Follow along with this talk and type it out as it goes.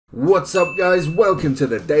What's up guys, welcome to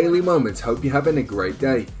the Daily Moments, hope you're having a great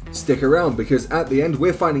day. Stick around because at the end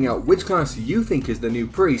we're finding out which class you think is the new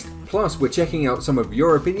priest, plus we're checking out some of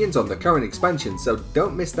your opinions on the current expansion, so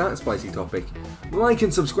don't miss that spicy topic. Like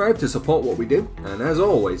and subscribe to support what we do, and as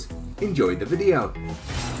always, enjoy the video.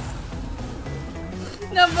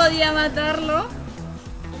 No podía matarlo.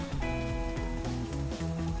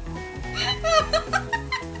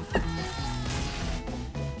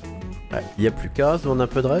 Il n'y a plus qu'à, on a un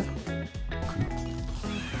peu de rêve.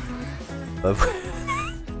 Bah,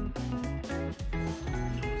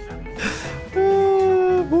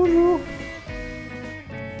 bonjour.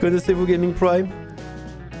 Connaissez-vous Gaming Prime?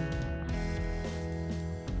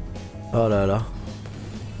 Oh là là.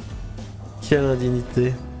 Quelle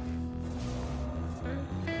indignité.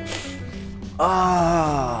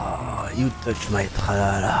 Ah, you touch my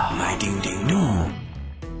tralala. My ding ding dong.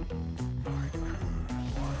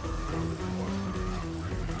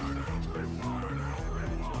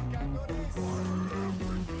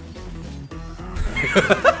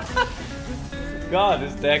 God,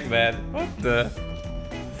 this deck, man. What the?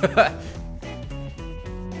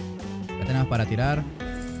 Ya tenemos para tirar.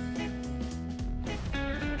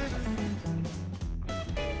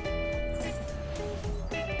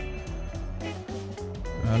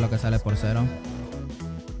 Pero lo que sale por cero.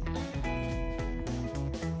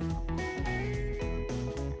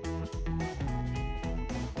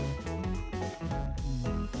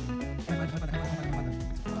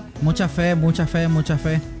 Mucha fe, mucha fe, mucha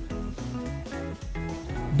fe.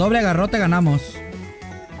 Doble garrote ganamos.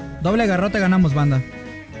 Doble garrote ganamos, banda.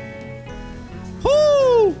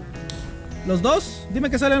 ¿Los dos? Dime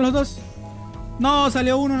que salen los dos. No,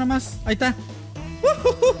 salió uno nada más. Ahí está.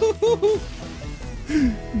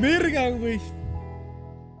 Verga, güey.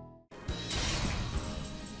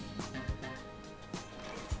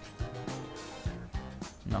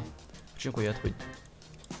 Na, csinálunk olyat, hogy...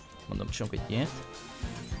 Mondom, csinálunk egy ilyet.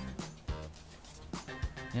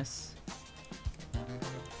 Yes.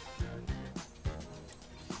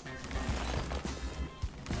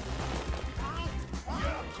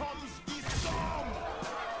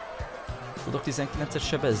 Tudok 19-et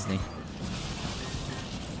sebezni?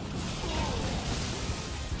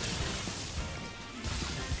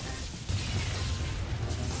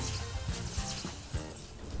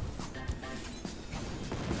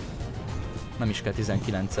 Nem is kell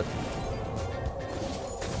 19-et.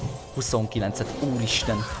 29-et,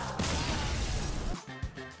 úristen!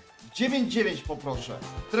 9-9 poproszę.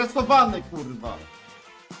 Stresowany, kurwa.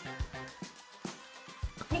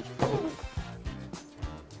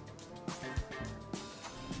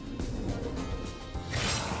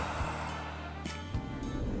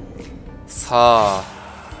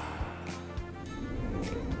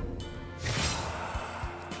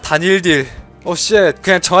 단일딜. 쉣,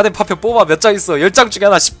 그냥 정화된 파편 뽑아. 몇 장 있어? 10장 중에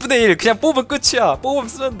하나 10분의 1 그냥 뽑으면 끝이야. 뽑으면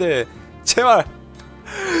쓰면 돼. 제발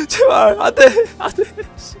제발 안돼 안돼.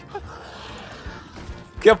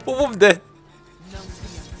 그냥 뽑으면 돼.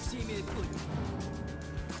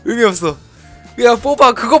 의미 없어. 그냥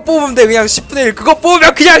뽑아. 그거 뽑으면 돼. 그냥 10분의 1 그거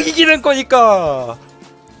뽑으면 그냥 이기는 거니까.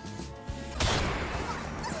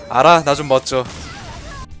 알아, 나 좀 멋져.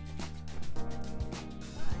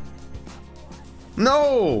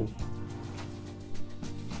 No!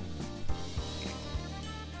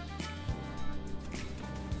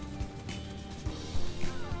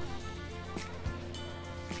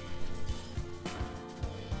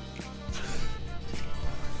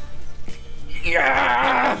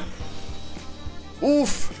 Ja!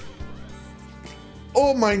 Uff!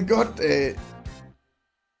 Oh mein Gott, ey!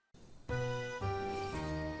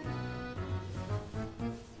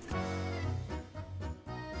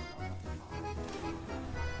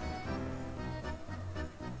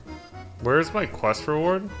 Where's my quest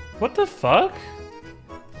reward? What the fuck?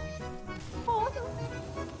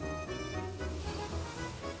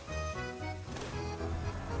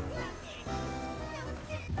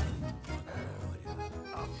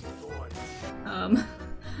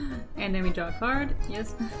 And then we draw a card.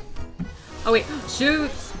 Yes. Oh wait,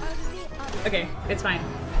 shoot! Okay, it's fine.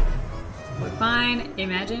 We're fine.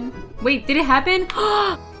 Imagine. Wait, did it happen?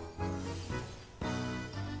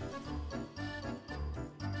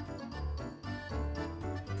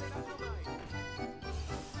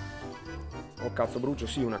 Oh cazzo, brucio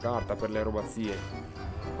sì una carta per le aerobazie.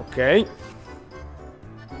 Ok.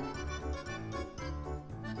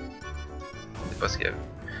 Parce que...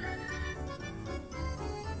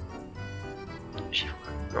 Chiffre,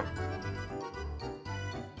 non.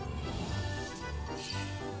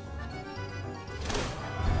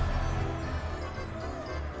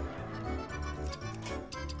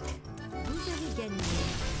 Vous avez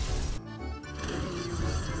gagné.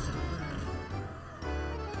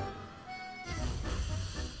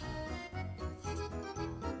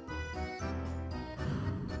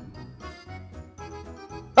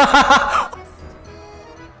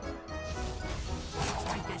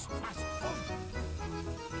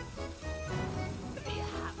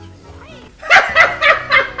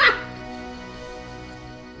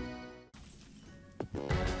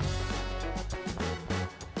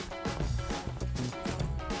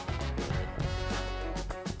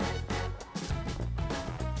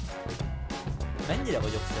 Mennyire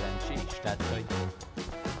vagyok szerencsés? Tehát, hogy...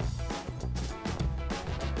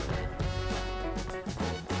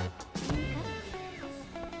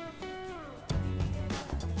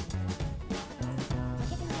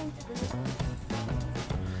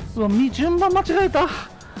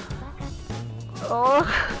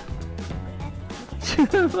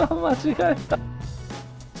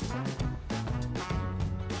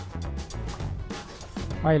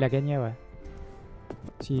 Ah, il a gagné, ouais.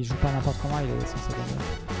 S'il joue pas n'importe comment, il est censé gagner.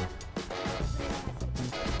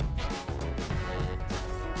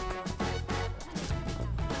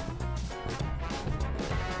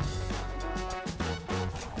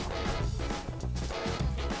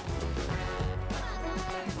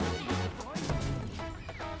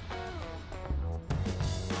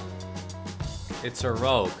 It's a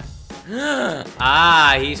rogue.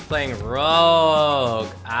 Ah, he's playing rogue.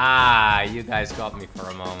 Ah, you guys got me for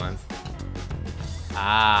a moment.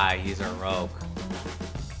 Ah, he's a rogue.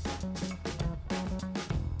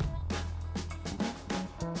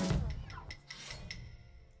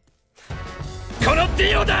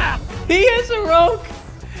 He is a rogue.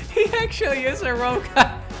 He actually is a rogue.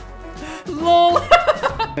 LOL.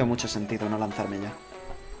 No veo mucho sentido no lanzarme ya.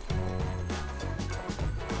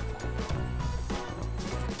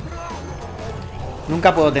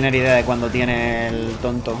 Nunca puedo tener idea de cuándo tiene el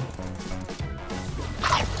tonto.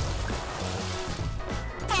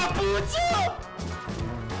 ¡Papucho!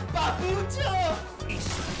 ¡Papucho!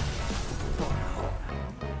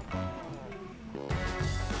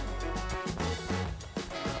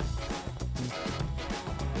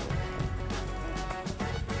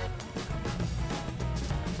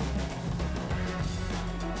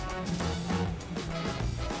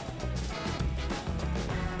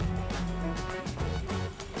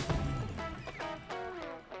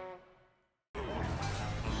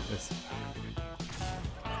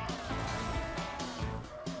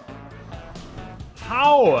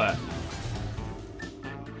 How?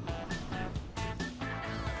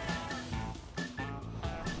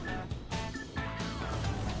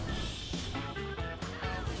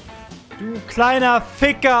 Du kleiner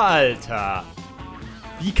Ficker, Alter.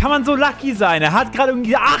 Wie kann man so lucky sein? Er hat gerade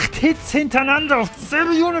irgendwie 8 Hits hintereinander auf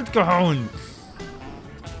dasselbe Unit gehauen.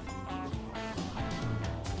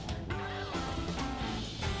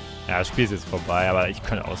 Ja, das Spiel ist jetzt vorbei, aber ich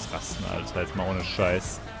könnte ausrasten, Alter. Jetzt mal ohne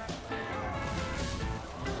Scheiß.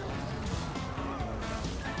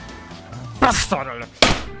 Bastard, Alter.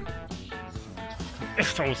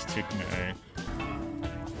 Echt austicken, ey.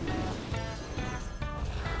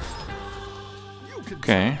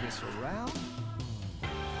 Okay.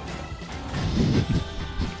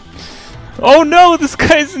 Oh no, this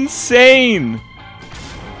guy's insane!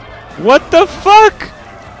 What the fuck?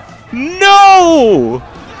 No!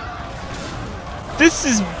 This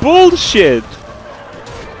is bullshit!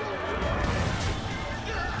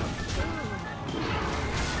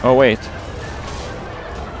 Oh wait.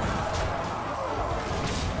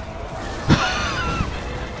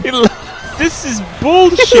 This is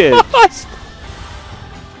bullshit!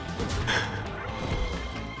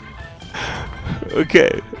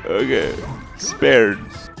 Okay, okay. Spared.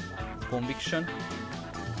 Conviction.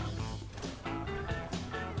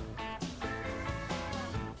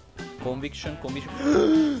 Conviction.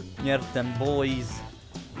 Nyertem, boys.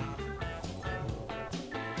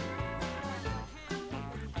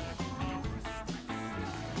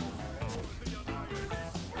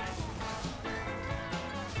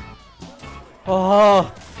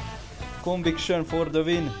 Oh, conviction for the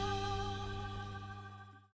win.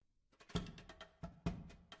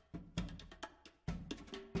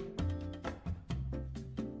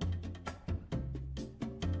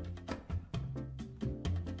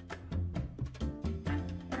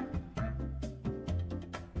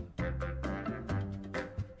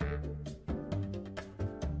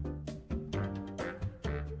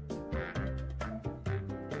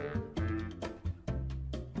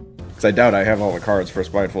 I doubt I have all the cards for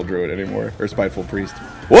Spiteful Druid anymore, or Spiteful Priest.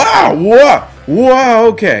 Wow! Whoa! Whoa!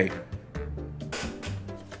 Okay.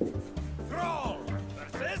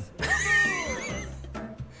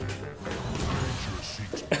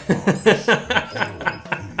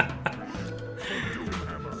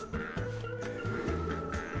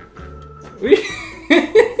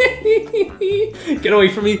 Get away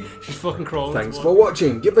from me! fucking crawling. Thanks for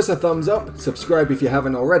watching, give us a thumbs up, subscribe if you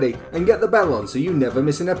haven't already, and get the bell on so you never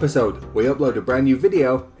miss an episode. We upload a brand new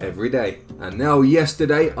video every day. And now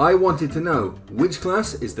yesterday I wanted to know, which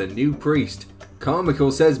class is the new priest?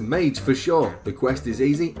 Carmichael says mage for sure, the quest is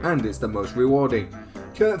easy and it's the most rewarding.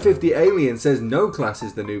 Kurt50 Alien says no class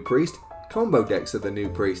is the new priest, combo decks are the new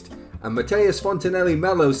priest. And Mateus Fontanelli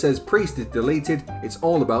Mello says priest is deleted, it's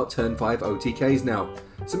all about turn 5 OTKs now.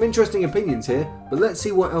 Some interesting opinions here, but let's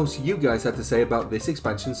see what else you guys had to say about this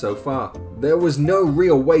expansion so far. There was no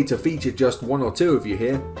real way to feature just one or two of you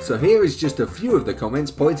here, so here is just a few of the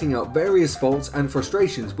comments pointing out various faults and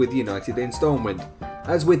frustrations with United in Stormwind.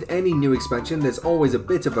 As with any new expansion, there's always a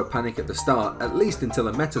bit of a panic at the start, at least until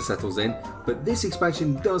a meta settles in, but this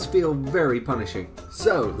expansion does feel very punishing.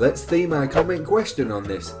 So let's theme our comment question on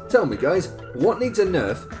this. Tell me guys, what needs a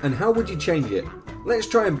nerf and how would you change it? Let's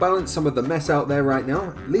try and balance some of the mess out there right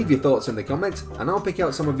now. Leave your thoughts in the comments and I'll pick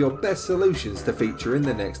out some of your best solutions to feature in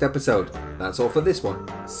the next episode. That's all for this one.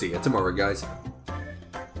 See you tomorrow guys.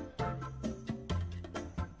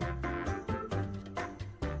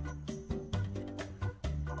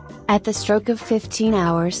 At the stroke of 15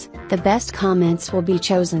 hours, the best comments will be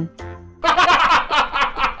chosen.